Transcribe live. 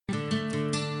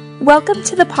Welcome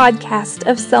to the podcast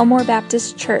of Selmore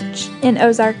Baptist Church in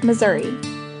Ozark, Missouri.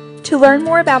 To learn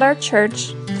more about our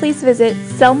church, please visit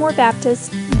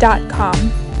selmorebaptist.com.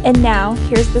 And now,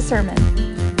 here's the sermon.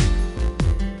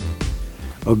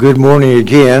 Well, good morning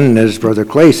again. As Brother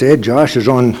Clay said, Josh is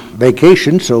on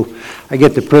vacation, so I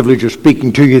get the privilege of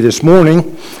speaking to you this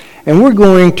morning. And we're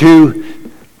going to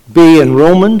be in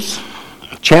Romans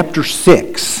chapter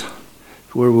 6,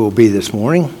 where we'll be this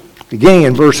morning, beginning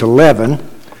in verse 11.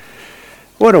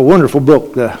 What a wonderful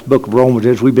book the book of Romans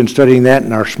is. We've been studying that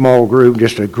in our small group.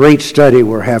 Just a great study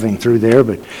we're having through there.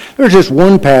 But there's just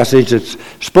one passage that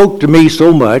spoke to me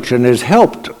so much and has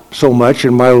helped so much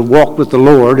in my walk with the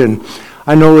Lord. And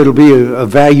I know it'll be a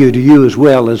value to you as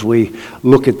well as we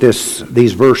look at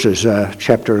these verses,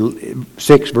 chapter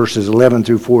 6, verses 11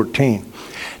 through 14.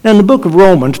 Now in the book of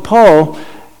Romans, Paul,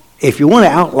 if you want to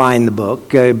outline the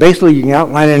book, basically you can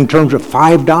outline it in terms of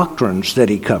 5 doctrines that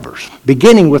he covers,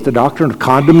 beginning with the doctrine of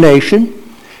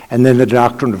condemnation, and then the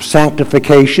doctrine of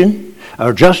sanctification,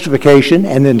 or justification,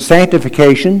 and then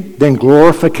sanctification, then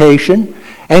glorification,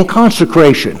 and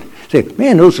consecration. Say,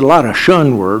 man, those are a lot of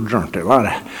shun words, aren't they? A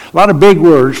lot of big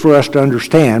words for us to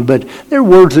understand, but they're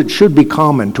words that should be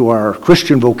common to our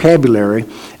Christian vocabulary,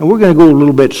 and we're going to go a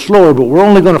little bit slower, but we're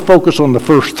only going to focus on the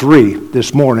first 3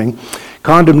 this morning.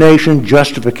 Condemnation,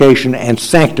 justification, and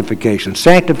sanctification.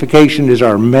 Sanctification is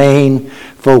our main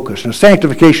focus. And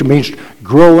sanctification means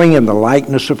growing in the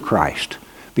likeness of Christ,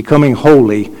 becoming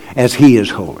holy as He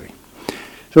is holy.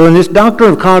 So in this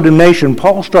doctrine of condemnation,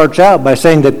 Paul starts out by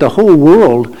saying that the whole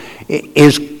world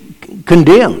is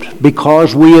condemned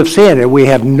because we have sinned, and we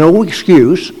have no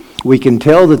excuse. We can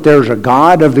tell that there's a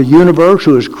God of the universe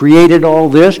who has created all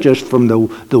this just from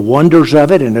the wonders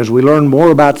of it. And as we learn more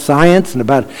about science and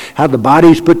about how the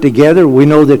body's put together, we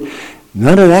know that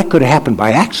none of that could have happened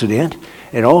by accident.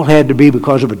 It all had to be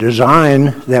because of a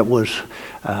design that was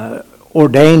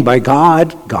ordained by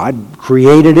God. God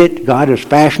created it. God has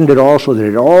fashioned it all so that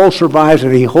it all survives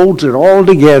and He holds it all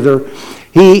together.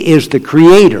 He is the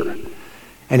creator.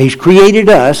 And He's created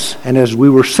us, and as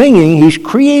we were singing, He's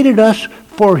created us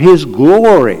for His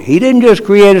glory. He didn't just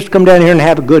create us to come down here and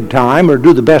have a good time or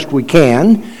do the best we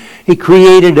can. He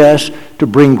created us to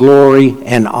bring glory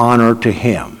and honor to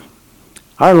Him.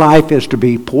 Our life is to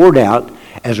be poured out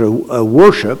as a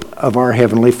worship of our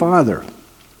Heavenly Father.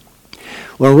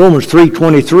 Well, in Romans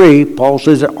 3:23, Paul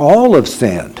says that all have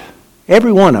sinned.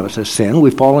 Every one of us has sinned.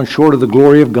 We've fallen short of the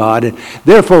glory of God, and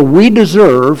therefore we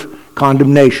deserve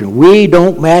condemnation. We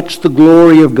don't match the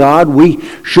glory of God. We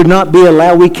cannot be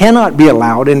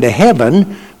allowed into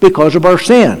heaven because of our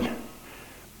sin.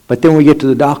 But then we get to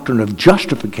the doctrine of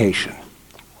justification,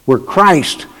 where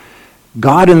Christ,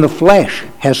 God in the flesh,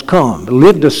 has come,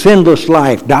 lived a sinless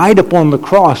life, died upon the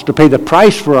cross to pay the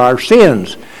price for our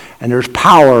sins. And there's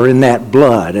power in that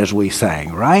blood, as we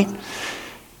sang, right?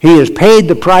 He has paid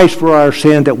the price for our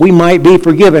sin that we might be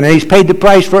forgiven. And He's paid the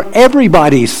price for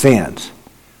everybody's sins.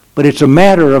 But it's a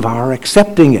matter of our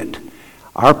accepting it,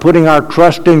 our putting our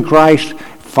trust in Christ,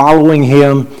 following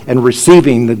Him, and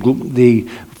receiving the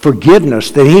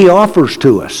forgiveness that He offers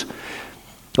to us.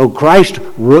 So Christ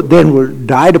then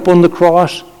died upon the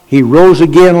cross. He rose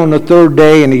again on the 3rd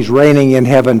day, and He's reigning in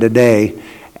heaven today.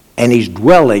 And He's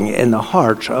dwelling in the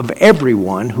hearts of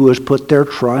everyone who has put their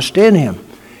trust in Him.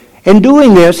 In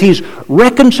doing this, He's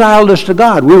reconciled us to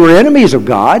God. We were enemies of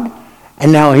God.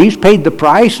 And now He's paid the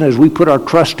price, and as we put our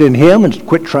trust in Him and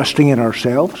quit trusting in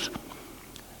ourselves,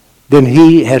 then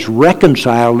He has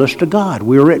reconciled us to God.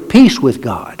 We are at peace with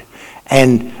God.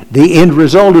 And the end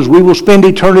result is we will spend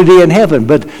eternity in heaven.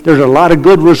 But there's a lot of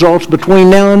good results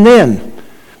between now and then,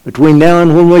 between now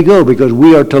and when we go, because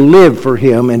we are to live for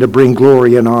Him and to bring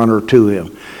glory and honor to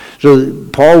Him. So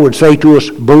Paul would say to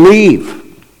us, believe.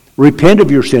 Repent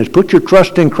of your sins. Put your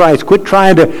trust in Christ. Quit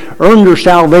trying to earn your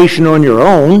salvation on your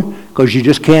own, because you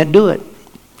just can't do it.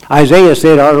 Isaiah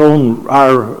said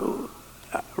our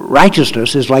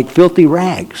righteousness is like filthy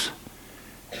rags.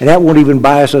 And that won't even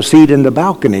buy us a seat in the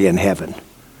balcony in heaven.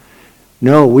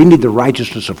 No, we need the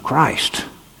righteousness of Christ.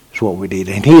 That's what we need.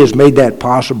 And He has made that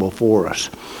possible for us.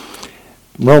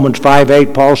 Romans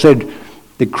 5:8, Paul said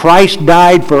that Christ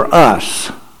died for us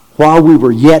while we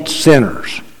were yet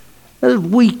sinners.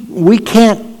 We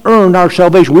can't earn our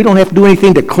salvation. We don't have to do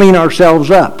anything to clean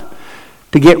ourselves up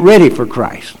to get ready for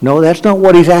Christ. No, that's not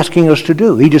what He's asking us to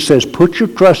do. He just says, put your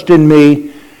trust in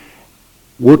me.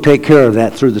 We'll take care of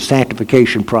that through the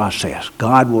sanctification process.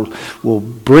 God will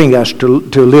bring us to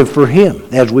live for Him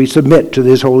as we submit to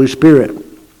His Holy Spirit.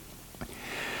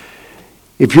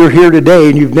 If you're here today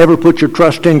and you've never put your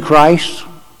trust in Christ,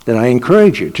 then I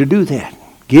encourage you to do that.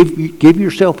 Give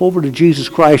yourself over to Jesus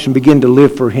Christ and begin to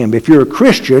live for Him. If you're a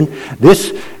Christian,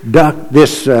 this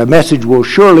message will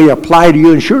surely apply to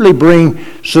you and surely bring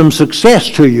some success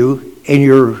to you in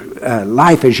your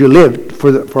life as you live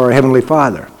for our Heavenly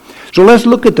Father. So let's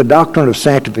look at the doctrine of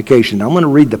sanctification. I'm going to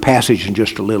read the passage in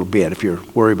just a little bit if you're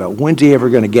worried about when's he ever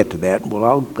going to get to that. Well,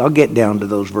 I'll get down to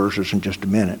those verses in just a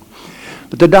minute.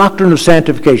 But the doctrine of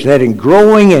sanctification, that in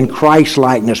growing in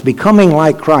Christ-likeness, becoming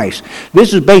like Christ,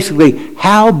 this is basically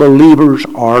how believers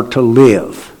are to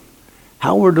live.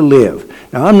 How we're to live.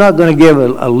 Now, I'm not going to give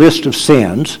a list of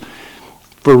sins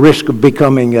for risk of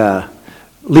becoming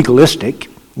legalistic.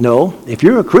 No, if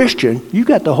you're a Christian, you've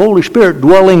got the Holy Spirit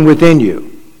dwelling within you.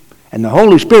 And the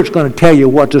Holy Spirit's going to tell you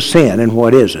what's a sin and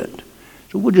what isn't.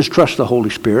 So we'll just trust the Holy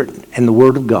Spirit and the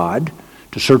Word of God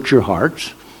to search your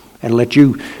hearts and let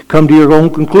you come to your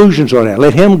own conclusions on that.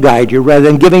 Let Him guide you rather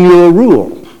than giving you a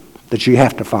rule that you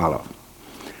have to follow.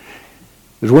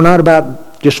 Because we're not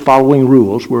about just following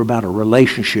rules. We're about a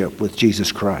relationship with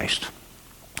Jesus Christ.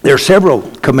 There are several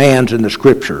commands in the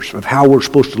Scriptures of how we're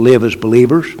supposed to live as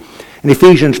believers. In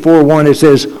Ephesians 4:1 it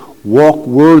says, walk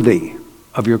worthy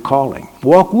of your calling.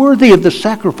 Walk worthy of the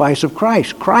sacrifice of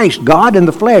Christ. Christ, God in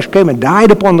the flesh, came and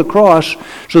died upon the cross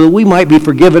so that we might be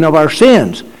forgiven of our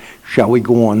sins. Shall we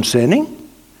go on sinning?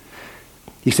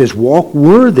 He says, walk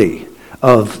worthy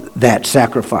of that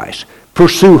sacrifice.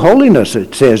 Pursue holiness,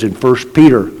 it says in 1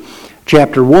 Peter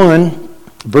chapter 1,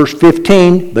 verse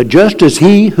 15. But just as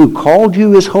He who called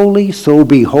you is holy, so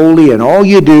be holy in all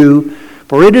you do.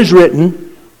 For it is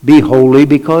written, be holy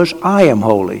because I am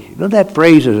holy. You know, that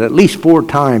phrase is at least 4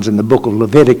 times in the book of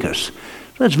Leviticus. So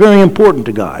that's very important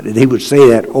to God. And He would say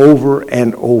that over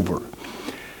and over.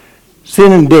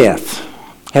 Sin and death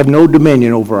have no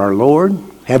dominion over our Lord,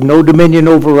 have no dominion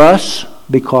over us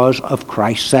because of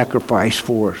Christ's sacrifice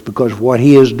for us, because of what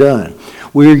He has done.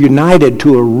 We are united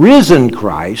to a risen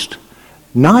Christ,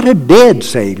 not a dead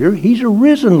Savior. He's a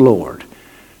risen Lord,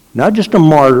 not just a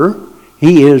martyr.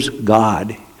 He is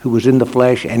God who was in the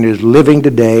flesh and is living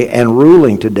today and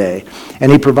ruling today.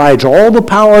 And He provides all the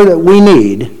power that we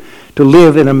need to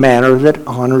live in a manner that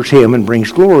honors Him and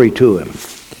brings glory to Him.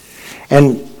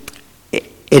 And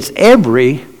it's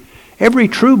every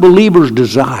true believer's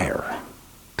desire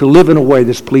to live in a way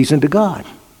that's pleasing to God,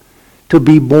 to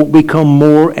become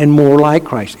more and more like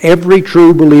Christ. Every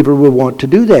true believer will want to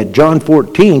do that. John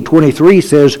 14:23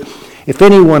 says, if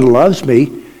anyone loves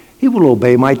me, he will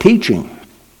obey my teaching.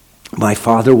 My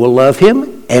Father will love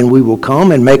him, and we will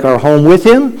come and make our home with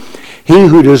him. He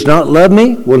who does not love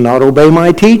me will not obey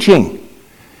my teaching.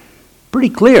 Pretty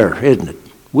clear, isn't it?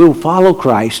 We'll follow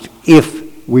Christ if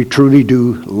we truly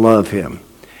do love Him.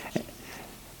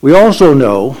 We also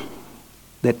know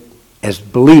that as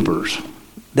believers,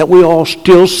 that we all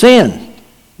still sin.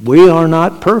 We are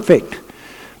not perfect.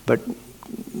 But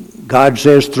God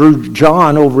says through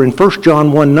John over in 1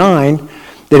 John 1:9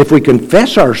 that if we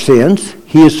confess our sins,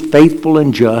 He is faithful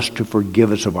and just to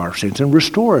forgive us of our sins and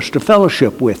restore us to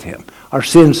fellowship with Him. Our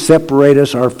sins separate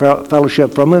us, our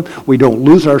fellowship from Him. We don't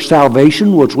lose our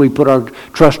salvation, which we put our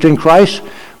trust in Christ,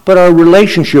 but our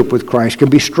relationship with Christ can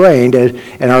be strained,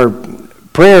 and our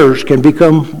prayers can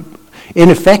become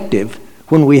ineffective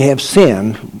when we have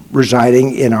sin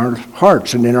residing in our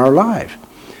hearts and in our lives.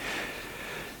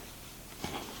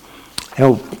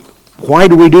 Now, why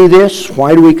do we do this?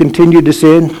 Why do we continue to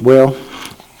sin? Well,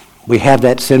 we have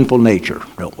that sinful nature,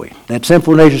 don't we? That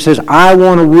sinful nature says, I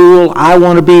want to rule, I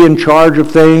want to be in charge of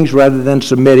things rather than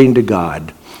submitting to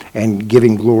God and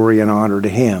giving glory and honor to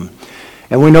Him.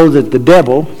 And we know that the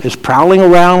devil is prowling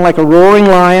around like a roaring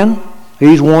lion.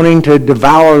 He's wanting to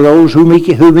devour those whom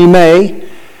he may.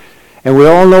 And we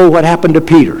all know what happened to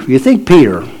Peter. You think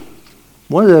Peter,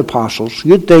 one of the apostles,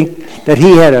 you'd think that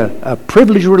he had a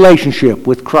privileged relationship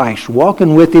with Christ,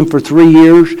 walking with Him for 3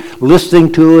 years,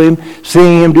 listening to Him,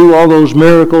 seeing Him do all those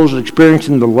miracles,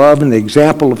 experiencing the love and the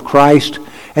example of Christ.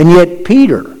 And yet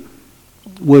Peter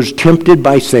was tempted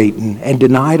by Satan and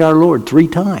denied our Lord 3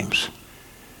 times.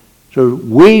 So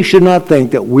we should not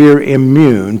think that we're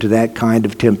immune to that kind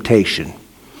of temptation.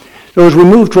 So as we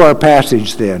move to our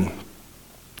passage then,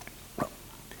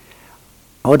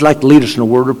 I would like to lead us in a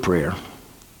word of prayer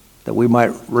that we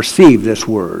might receive this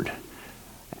word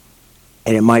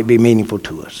and it might be meaningful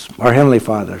to us. Our Heavenly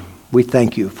Father, we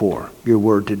thank You for Your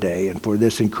word today and for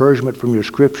this encouragement from Your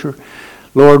Scripture.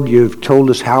 Lord, You've told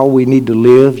us how we need to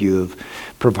live. You've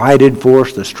provided for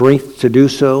us the strength to do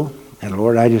so. And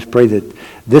Lord, I just pray that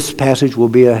this passage will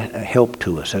be a help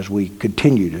to us as we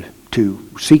continue to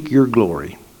seek Your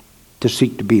glory, to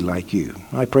seek to be like You.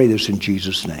 I pray this in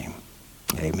Jesus' name.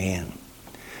 Amen.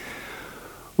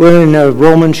 We're in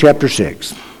Romans chapter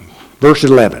 6. Verse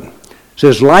 11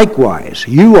 says, likewise,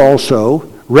 you also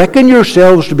reckon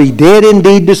yourselves to be dead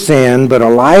indeed to sin, but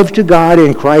alive to God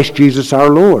in Christ Jesus our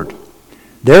Lord.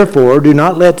 Therefore, do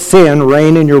not let sin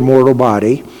reign in your mortal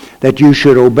body, that you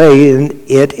should obey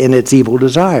it in its evil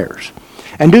desires.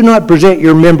 And do not present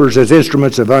your members as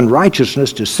instruments of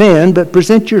unrighteousness to sin, but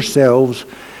present yourselves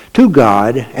to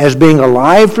God as being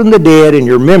alive from the dead, and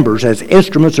your members as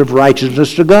instruments of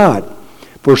righteousness to God.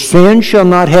 For sin shall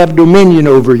not have dominion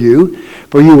over you,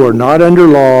 for you are not under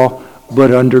law,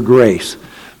 but under grace.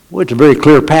 Well, it's a very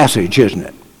clear passage, isn't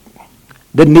it?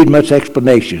 Doesn't need much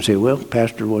explanation. You say, well,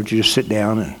 Pastor, why don't you just sit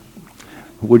down and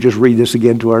we'll just read this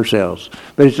again to ourselves.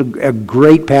 But it's a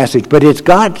great passage. But it's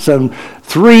got some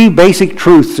 3 basic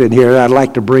truths in here that I'd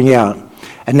like to bring out.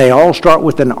 And they all start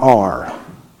with an R.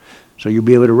 So you'll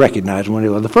be able to recognize one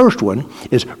of them. The first one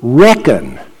is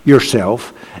reckon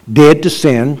yourself dead to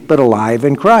sin, but alive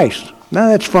in Christ. Now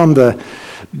that's from the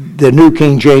New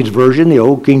King James Version. The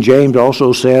Old King James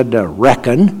also said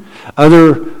reckon.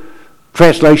 Other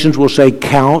translations will say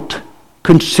count,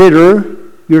 consider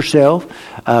yourself,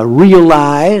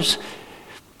 realize.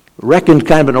 Reckon's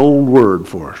kind of an old word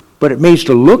for us, but it means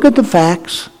to look at the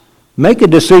facts, make a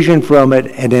decision from it,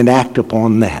 and then act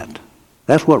upon that.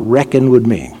 That's what reckon would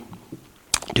mean.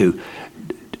 To,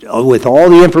 with all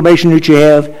the information that you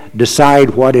have,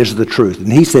 decide what is the truth.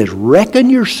 And he says, reckon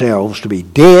yourselves to be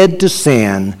dead to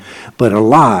sin, but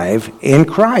alive in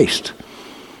Christ.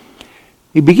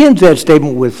 He begins that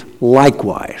statement with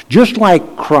likewise. Just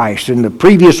like Christ in the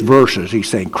previous verses, he's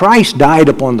saying Christ died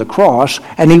upon the cross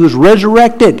and he was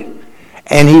resurrected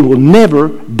and he will never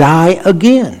die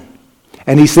again.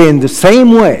 And he's saying the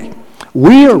same way,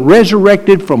 we are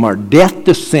resurrected from our death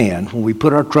to sin when we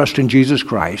put our trust in Jesus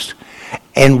Christ,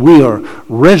 and we are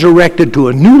resurrected to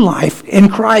a new life in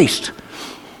Christ.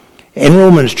 In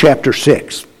Romans chapter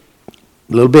 6, a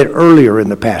little bit earlier in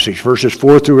the passage, verses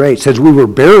 4 through 8, says, we were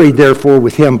buried therefore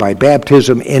with him by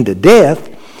baptism into death,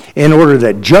 in order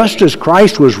that just as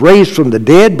Christ was raised from the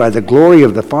dead by the glory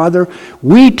of the Father,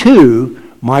 we too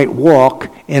might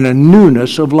walk in a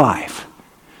newness of life.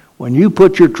 When you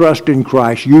put your trust in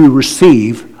Christ, you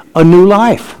receive a new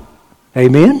life.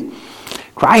 Amen?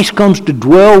 Christ comes to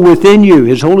dwell within you.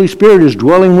 His Holy Spirit is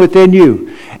dwelling within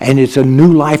you. And it's a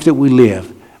new life that we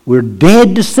live. We're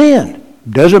dead to sin.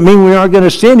 Doesn't mean we aren't going to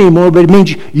sin anymore, but it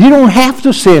means you don't have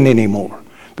to sin anymore,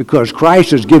 because Christ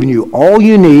has given you all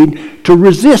you need to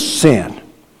resist sin.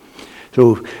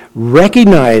 So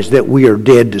recognize that we are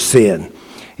dead to sin.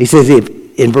 He says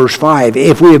in verse 5,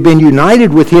 if we have been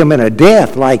united with him in a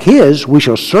death like his, we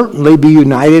shall certainly be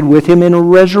united with him in a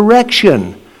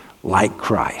resurrection like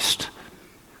Christ.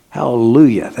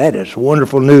 Hallelujah. That is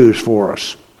wonderful news for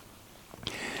us.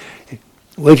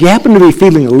 Well, if you happen to be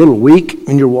feeling a little weak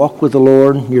in your walk with the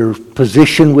Lord, your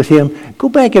position with him, go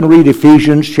back and read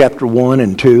Ephesians chapter 1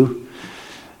 and 2.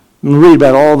 And read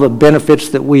about all the benefits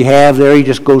that we have there. He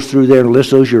just goes through there and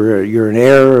lists those. You're an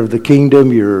heir of the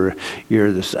kingdom. You're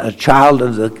a child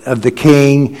of the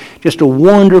king. Just a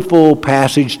wonderful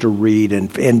passage to read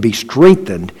and be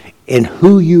strengthened in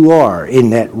who you are in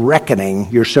that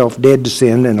reckoning yourself dead to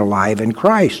sin and alive in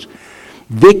Christ.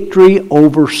 Victory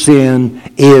over sin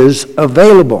is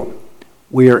available.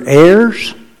 We are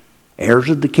heirs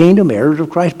of the kingdom, heirs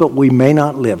of Christ, but we may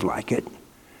not live like it.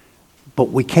 But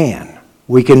we can.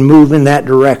 We can move in that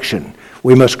direction.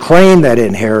 We must claim that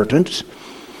inheritance,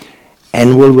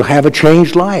 and we'll have a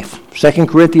changed life. 2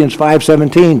 Corinthians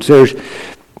 5:17 says,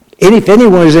 and if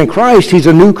anyone is in Christ, he's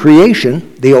a new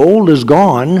creation. The old is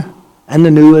gone, and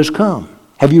the new has come.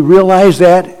 Have you realized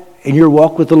that in your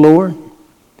walk with the Lord?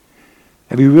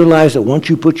 Have you realized that once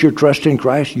you put your trust in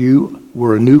Christ, you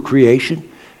were a new creation,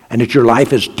 and that your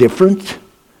life is different?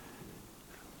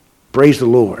 Praise the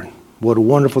Lord. What a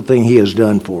wonderful thing he has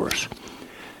done for us.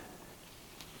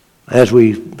 As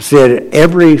we said,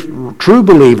 every true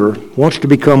believer wants to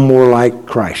become more like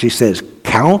Christ. He says,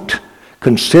 count,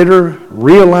 consider,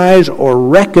 realize, or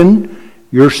reckon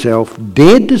yourself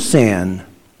dead to sin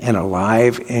and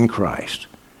alive in Christ.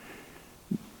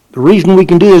 The reason we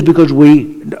can do this is because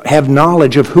we have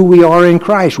knowledge of who we are in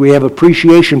Christ. We have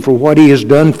appreciation for what he has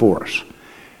done for us.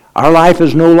 Our life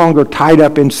is no longer tied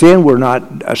up in sin. We're not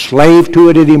a slave to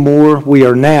it anymore. We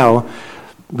are now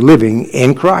living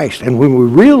in Christ. And when we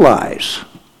realize,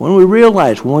 when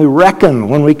we reckon,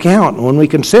 when we count, when we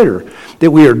consider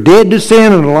that we are dead to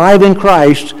sin and alive in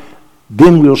Christ,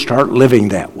 then we'll start living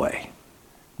that way.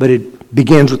 But it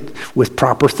begins with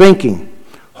proper thinking.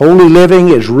 Holy living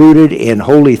is rooted in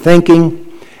holy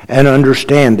thinking and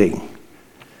understanding.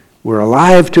 We're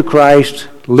alive to Christ,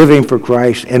 living for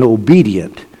Christ, and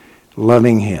obedient,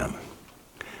 loving him.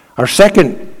 Our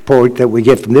second point that we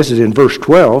get from this is in verse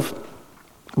 12.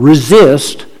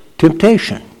 Resist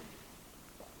temptation.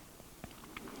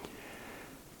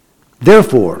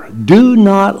 Therefore, do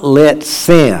not let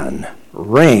sin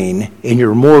reign in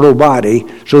your mortal body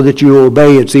so that you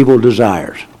obey its evil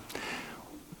desires.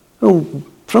 Well,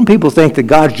 some people think that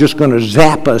God's just going to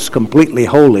zap us completely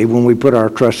holy when we put our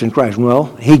trust in Christ.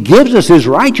 Well, he gives us his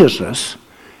righteousness,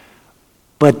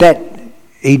 but that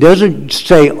he doesn't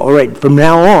say, all right, from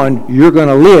now on, you're going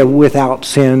to live without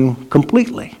sin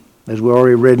completely. As we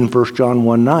already read in 1 John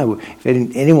 1:9.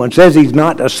 If anyone says he's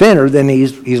not a sinner, then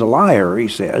he's a liar, he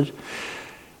says.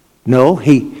 No,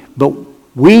 but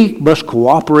we must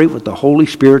cooperate with the Holy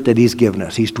Spirit that he's given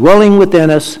us. He's dwelling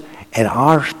within us, and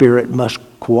our spirit must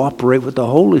cooperate with the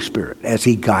Holy Spirit as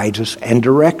he guides us and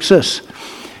directs us.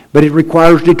 But it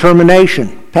requires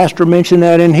determination. Pastor mentioned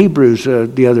that in Hebrews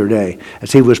the other day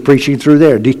as he was preaching through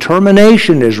there.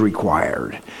 Determination is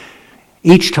required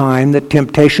each time that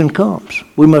temptation comes.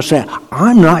 We must say,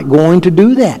 I'm not going to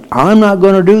do that. I'm not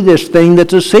going to do this thing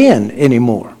that's a sin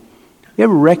anymore. You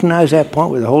ever recognize that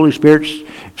point where the Holy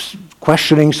Spirit's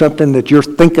questioning something that you're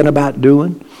thinking about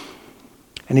doing?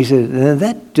 And he says,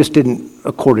 that just isn't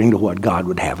according to what God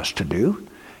would have us to do.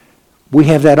 We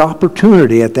have that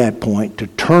opportunity at that point to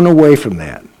turn away from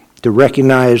that, to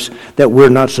recognize that we're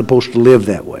not supposed to live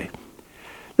that way.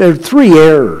 There are three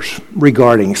errors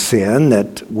regarding sin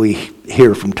that we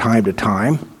hear from time to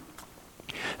time.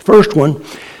 First one,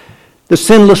 the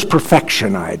sinless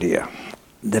perfection idea.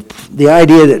 The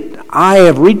idea that I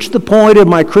have reached the point of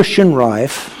my Christian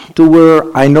life to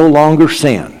where I no longer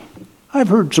sin. I've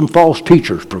heard some false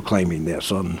teachers proclaiming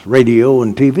this on radio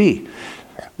and TV.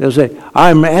 They'll say,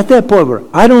 I'm at that point where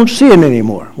I don't sin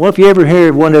anymore. Well, if you ever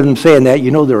hear one of them saying that,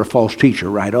 you know they're a false teacher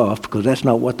right off, because that's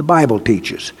not what the Bible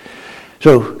teaches.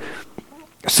 So,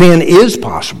 sin is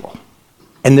possible,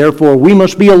 and therefore we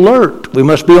must be alert. We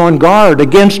must be on guard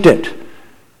against it,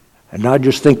 and not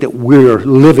just think that we're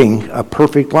living a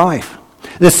perfect life.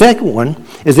 The second one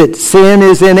is that sin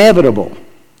is inevitable.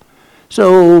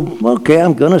 So, okay,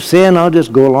 I'm going to sin. I'll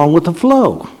just go along with the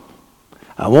flow.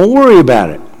 I won't worry about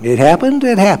it. It happened,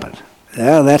 it happened.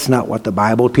 Well, that's not what the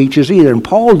Bible teaches either. And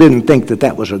Paul didn't think that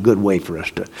that was a good way for us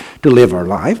to live our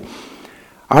life.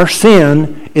 Our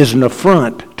sin is an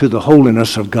affront to the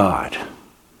holiness of God.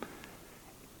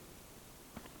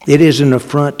 It is an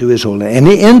affront to his holiness. And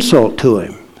the insult to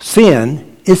him.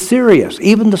 Sin is serious.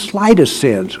 Even the slightest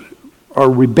sins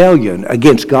are rebellion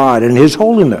against God and his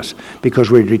holiness, because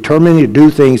we're determined to do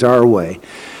things our way.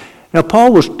 Now,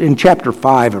 Paul was, in chapter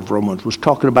 5 of Romans, was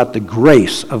talking about the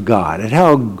grace of God and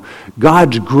how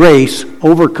God's grace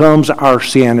overcomes our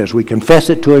sin. As we confess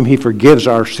it to him, he forgives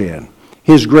our sin.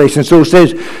 His grace. And so it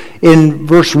says in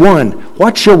verse 1,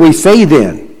 what shall we say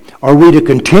then? Are we to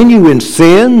continue in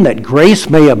sin that grace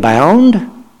may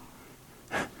abound?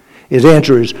 His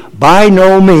answer is, by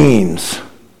no means.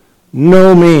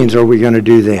 No means are we going to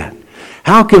do that.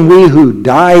 How can we who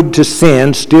died to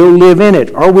sin still live in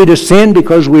it? Are we to sin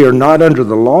because we are not under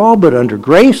the law but under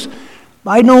grace?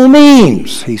 By no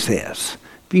means, he says.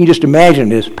 If you can just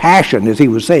imagine his passion, as he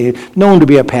was saying, known to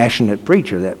be a passionate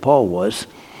preacher, that Paul was.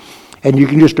 And you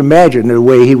can just imagine the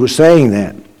way he was saying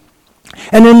that.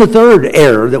 And then the third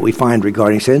error that we find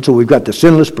regarding sin, so we've got the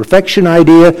sinless perfection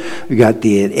idea, we've got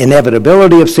the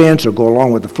inevitability of sin, so go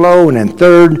along with the flow, and then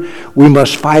third, we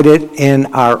must fight it in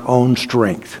our own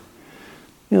strength.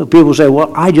 You know, people say,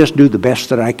 well, I just do the best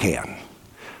that I can.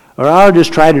 Or I'll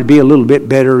just try to be a little bit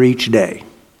better each day.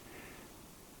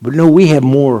 But no, we have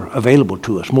more available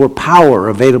to us, more power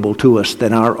available to us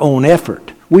than our own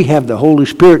effort. We have the Holy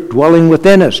Spirit dwelling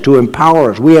within us to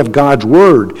empower us. We have God's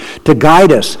Word to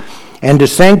guide us and to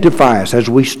sanctify us as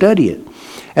we study it.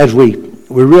 As we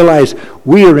realize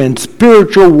we are in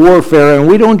spiritual warfare, and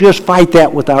we don't just fight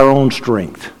that with our own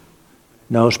strength.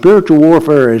 No, spiritual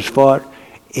warfare is fought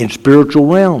in spiritual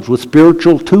realms, with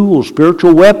spiritual tools,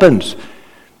 spiritual weapons.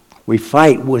 We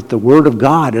fight with the Word of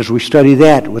God as we study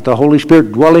that, with the Holy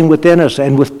Spirit dwelling within us,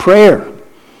 and with prayer.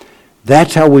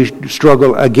 That's how we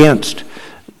struggle against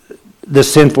the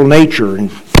sinful nature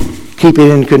and keep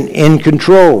it in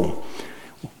control.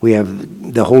 We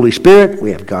have the Holy Spirit,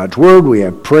 we have God's Word, we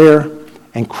have prayer,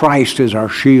 and Christ is our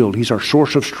shield. He's our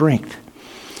source of strength.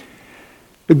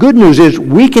 The good news is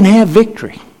we can have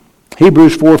victory.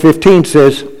 Hebrews 4:15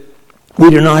 says,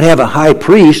 we do not have a high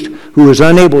priest who is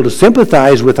unable to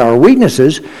sympathize with our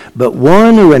weaknesses, but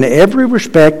one who in every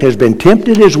respect has been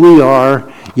tempted as we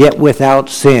are, yet without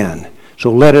sin.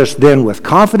 So let us then with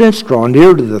confidence draw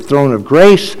near to the throne of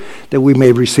grace, that we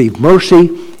may receive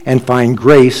mercy and find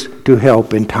grace to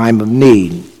help in time of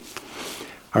need.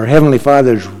 Our Heavenly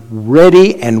Father is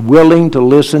ready and willing to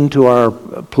listen to our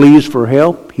pleas for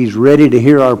help. He's ready to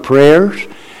hear our prayers.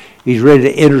 He's ready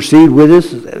to intercede with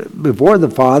us before the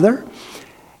Father.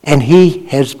 And he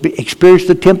has experienced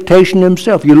the temptation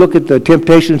himself. You look at the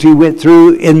temptations he went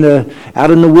through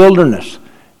out in the wilderness.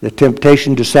 The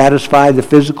temptation to satisfy the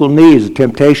physical needs, the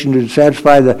temptation to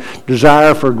satisfy the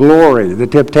desire for glory, the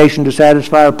temptation to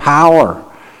satisfy power.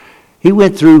 He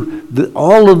went through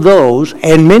all of those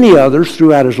and many others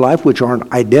throughout his life, which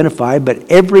aren't identified, but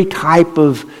every type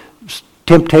of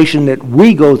temptation that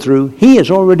we go through, he has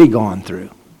already gone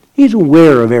through. He's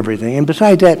aware of everything. And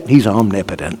besides that, he's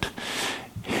omnipotent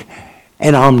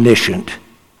and omniscient.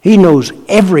 He knows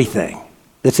everything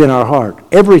that's in our heart,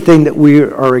 everything that we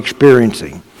are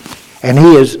experiencing. And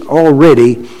he has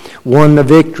already won the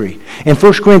victory. In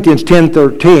 1 Corinthians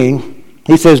 10:13,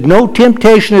 he says, "No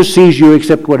temptation has seized you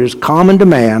except what is common to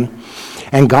man,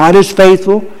 and God is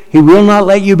faithful. He will not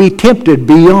let you be tempted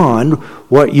beyond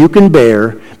what you can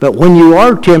bear, but when you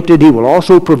are tempted, he will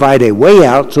also provide a way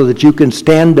out so that you can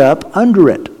stand up under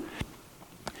it."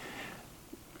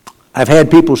 I've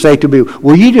had people say to me,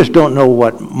 "Well, you just don't know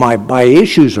what my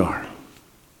issues are."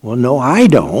 Well, no, I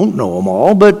don't know them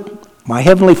all, but my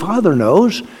Heavenly Father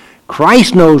knows.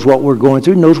 Christ knows what we're going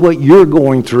through, knows what you're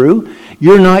going through.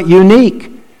 You're not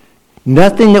unique.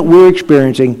 Nothing that we're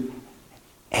experiencing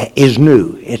is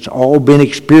new. It's all been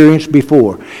experienced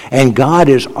before. And God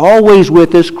is always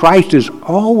with us. Christ is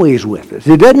always with us.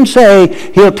 It doesn't say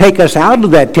he'll take us out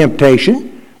of that temptation,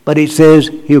 but it says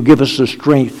he'll give us the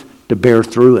strength to bear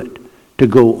through it, to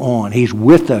go on. He's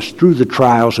with us through the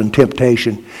trials and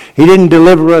temptation. He didn't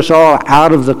deliver us all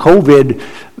out of the COVID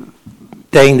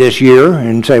thing this year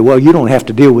and say, well, you don't have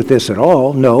to deal with this at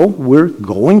all. No, we're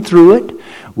going through it.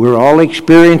 We're all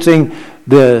experiencing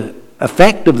the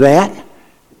effect of that,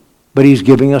 but he's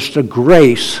giving us the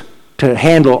grace to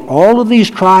handle all of these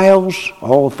trials,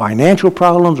 all financial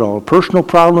problems, all personal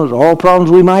problems, all problems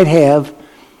we might have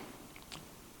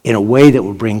in a way that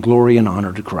will bring glory and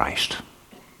honor to Christ.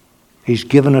 He's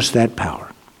given us that power.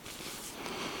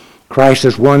 Christ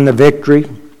has won the victory.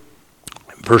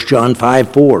 1 John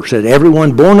 5:4 said,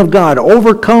 "Everyone born of God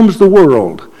overcomes the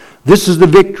world. This is the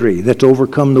victory that's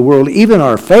overcome the world, even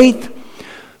our faith."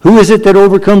 Who is it that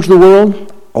overcomes the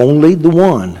world? Only the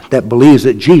one that believes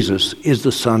that Jesus is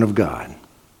the Son of God.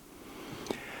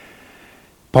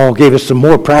 Paul gave us some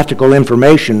more practical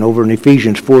information over in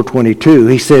Ephesians 4:22.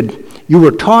 He said, "You were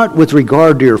taught with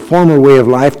regard to your former way of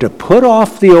life to put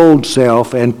off the old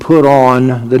self and put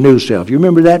on the new self." You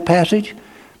remember that passage?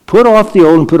 Put off the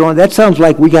old and put on. That sounds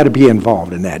like we got to be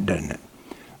involved in that, doesn't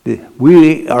it?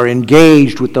 We are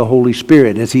engaged with the Holy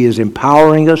Spirit as he is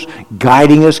empowering us,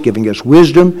 guiding us, giving us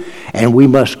wisdom, and we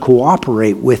must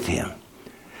cooperate with him.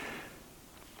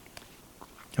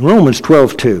 In Romans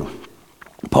 12:2,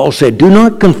 Paul said, "Do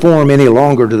not conform any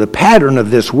longer to the pattern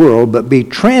of this world, but be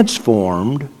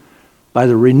transformed by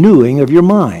the renewing of your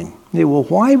mind." Well,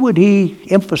 why would he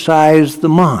emphasize the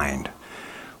mind?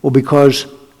 Well, because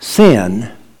sin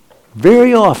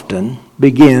very often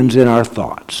begins in our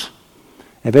thoughts.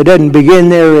 If it doesn't begin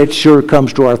there, it sure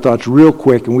comes to our thoughts real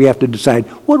quick, and we have to decide,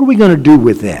 what are we going to do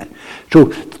with that?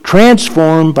 So,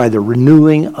 transformed by the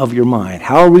renewing of your mind.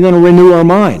 How are we going to renew our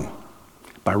mind?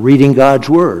 By reading God's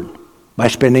Word, by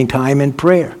spending time in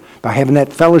prayer, by having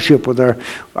that fellowship with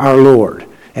our Lord,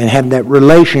 and having that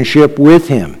relationship with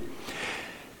him.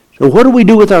 So what do we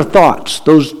do with our thoughts?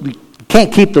 You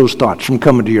can't keep those thoughts from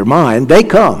coming to your mind. They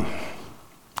come.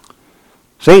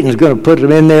 Satan's going to put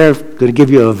them in there, going to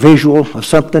give you a visual of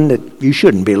something that you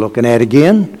shouldn't be looking at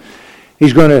again.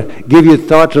 He's going to give you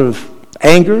thoughts of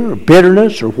anger or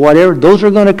bitterness or whatever. Those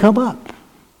are going to come up.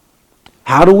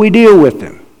 How do we deal with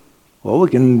them? Well,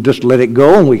 we can just let it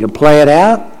go and we can play it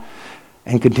out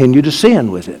and continue to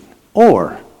sin with it.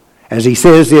 Or, as he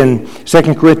says in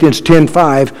 2 Corinthians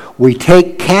 10:5, we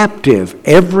take captive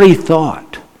every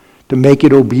thought to make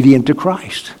it obedient to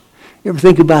Christ. You ever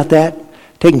think about that?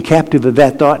 Taking captive of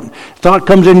that thought. Thought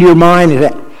comes into your mind,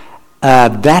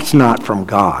 and that's not from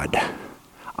God.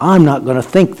 I'm not going to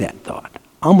think that thought.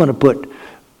 I'm going to put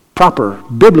proper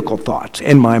biblical thoughts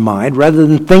in my mind rather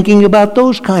than thinking about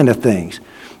those kind of things.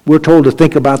 We're told to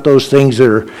think about those things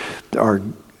that are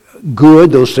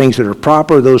good, those things that are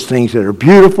proper, those things that are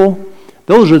beautiful.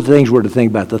 Those are the things we're to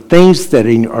think about. The things that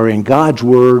are in God's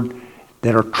Word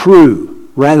that are true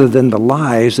rather than the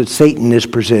lies that Satan is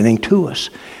presenting to us.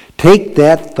 Take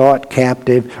that thought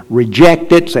captive,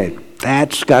 reject it, say,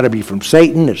 that's got to be from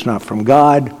Satan, it's not from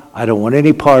God, I don't want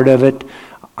any part of it,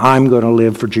 I'm going to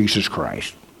live for Jesus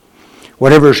Christ.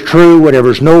 Whatever is true,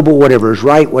 whatever is noble, whatever is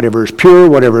right, whatever is pure,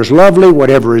 whatever is lovely,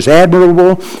 whatever is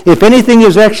admirable, if anything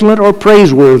is excellent or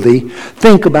praiseworthy,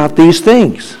 think about these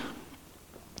things.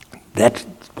 That's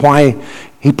why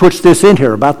he puts this in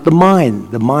here about the mind.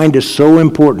 The mind is so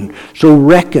important. So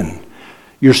reckon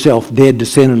yourself dead to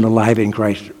sin and alive in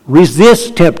Christ.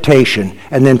 Resist temptation.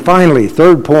 And then finally,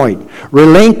 third point,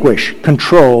 relinquish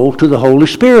control to the Holy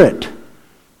Spirit.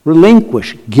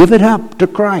 Relinquish. Give it up to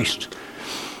Christ.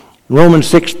 Romans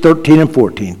 6:13 and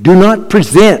 14. Do not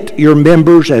present your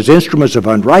members as instruments of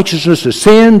unrighteousness to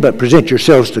sin, but present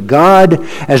yourselves to God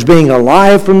as being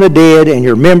alive from the dead, and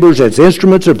your members as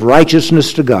instruments of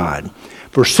righteousness to God.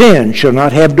 For sin shall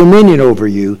not have dominion over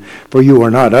you, for you are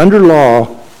not under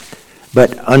law,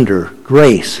 but under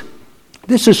grace.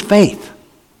 This is faith.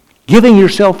 Giving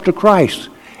yourself to Christ.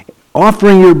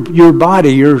 Offering your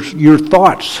body, your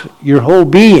thoughts, your whole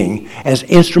being as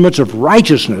instruments of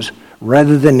righteousness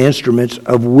rather than instruments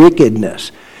of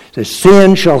wickedness. It says,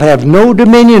 sin shall have no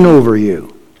dominion over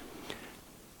you.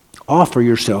 Offer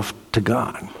yourself to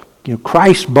God.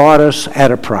 Christ bought us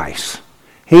at a price.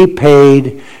 He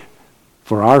paid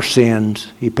for our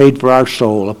sins. He paid for our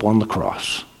soul upon the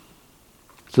cross,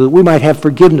 so that we might have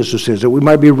forgiveness of sins, that we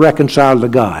might be reconciled to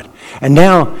God. And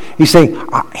now he's saying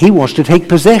he wants to take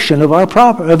possession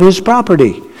of his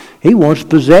property. He wants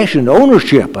possession,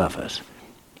 ownership of us.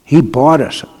 He bought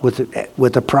us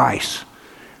with a price.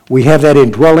 We have that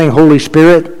indwelling Holy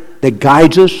Spirit that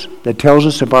guides us, that tells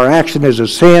us if our action is a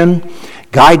sin,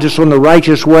 guides us on the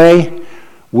righteous way.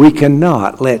 We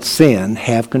cannot let sin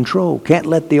have control. Can't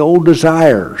let the old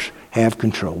desires have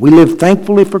control. We live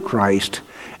thankfully for Christ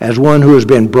as one who has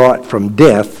been brought from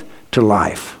death to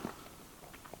life.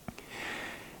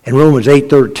 In Romans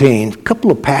 8:13, a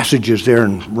couple of passages there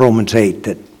in Romans 8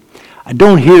 that I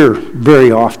don't hear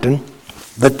very often,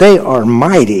 but they are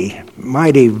mighty,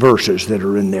 mighty verses that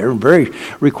are in there and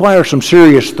require some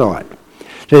serious thought.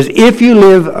 It says, if you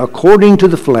live according to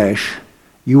the flesh,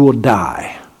 you will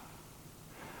die.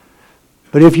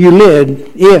 But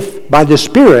if by the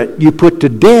Spirit you put to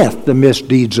death the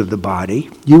misdeeds of the body,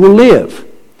 you will live.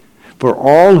 For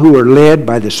all who are led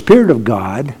by the Spirit of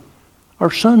God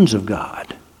are sons of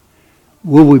God.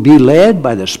 Will we be led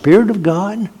by the Spirit of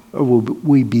God, or will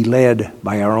we be led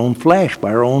by our own flesh, by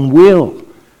our own will?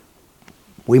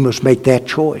 We must make that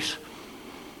choice.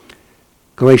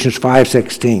 Galatians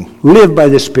 5:16. Live by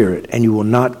the Spirit, and you will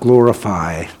not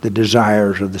glorify the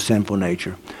desires of the sinful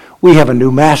nature. We have a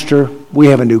new master. We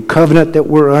have a new covenant that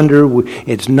we're under.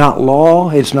 It's not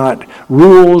law, it's not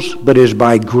rules, but it's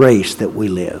by grace that we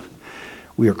live.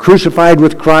 We are crucified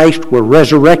with Christ. We're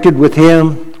resurrected with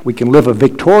him. We can live a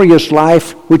victorious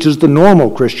life, which is the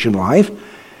normal Christian life,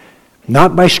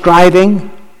 not by striving,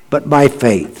 but by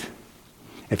faith.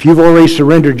 If you've already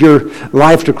surrendered your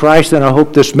life to Christ, then I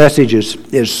hope this message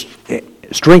is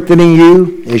strengthening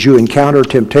you as you encounter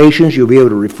temptations. You'll be able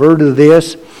to refer to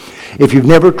this. If you've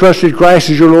never trusted Christ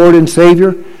as your Lord and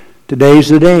Savior, today's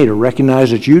the day to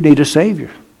recognize that you need a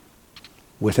Savior.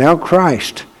 Without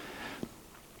Christ,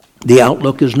 the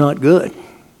outlook is not good.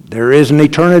 There is an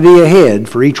eternity ahead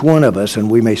for each one of us, and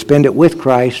we may spend it with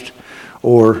Christ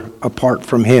or apart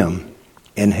from him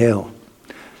in hell.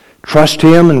 Trust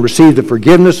him and receive the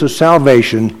forgiveness of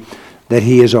salvation that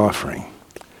he is offering.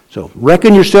 So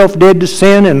reckon yourself dead to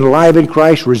sin and alive in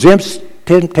Christ. Resist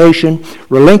temptation.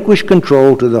 Relinquish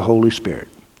control to the Holy Spirit.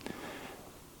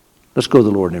 Let's go to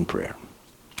the Lord in prayer.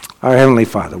 Our Heavenly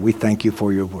Father, we thank you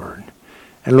for your word.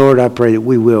 And Lord, I pray that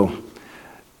we will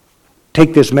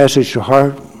take this message to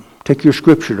heart. Take your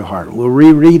scripture to heart. We'll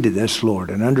reread this, Lord,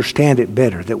 and understand it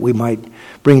better, that we might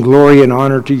bring glory and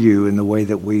honor to you in the way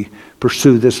that we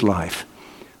pursue this life.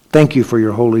 Thank you for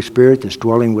your Holy Spirit that's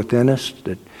dwelling within us,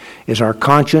 that is our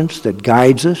conscience, that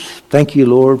guides us. Thank you,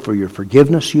 Lord, for your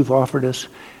forgiveness you've offered us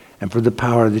and for the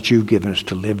power that you've given us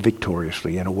to live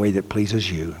victoriously in a way that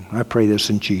pleases you. I pray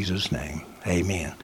this in Jesus' name. Amen.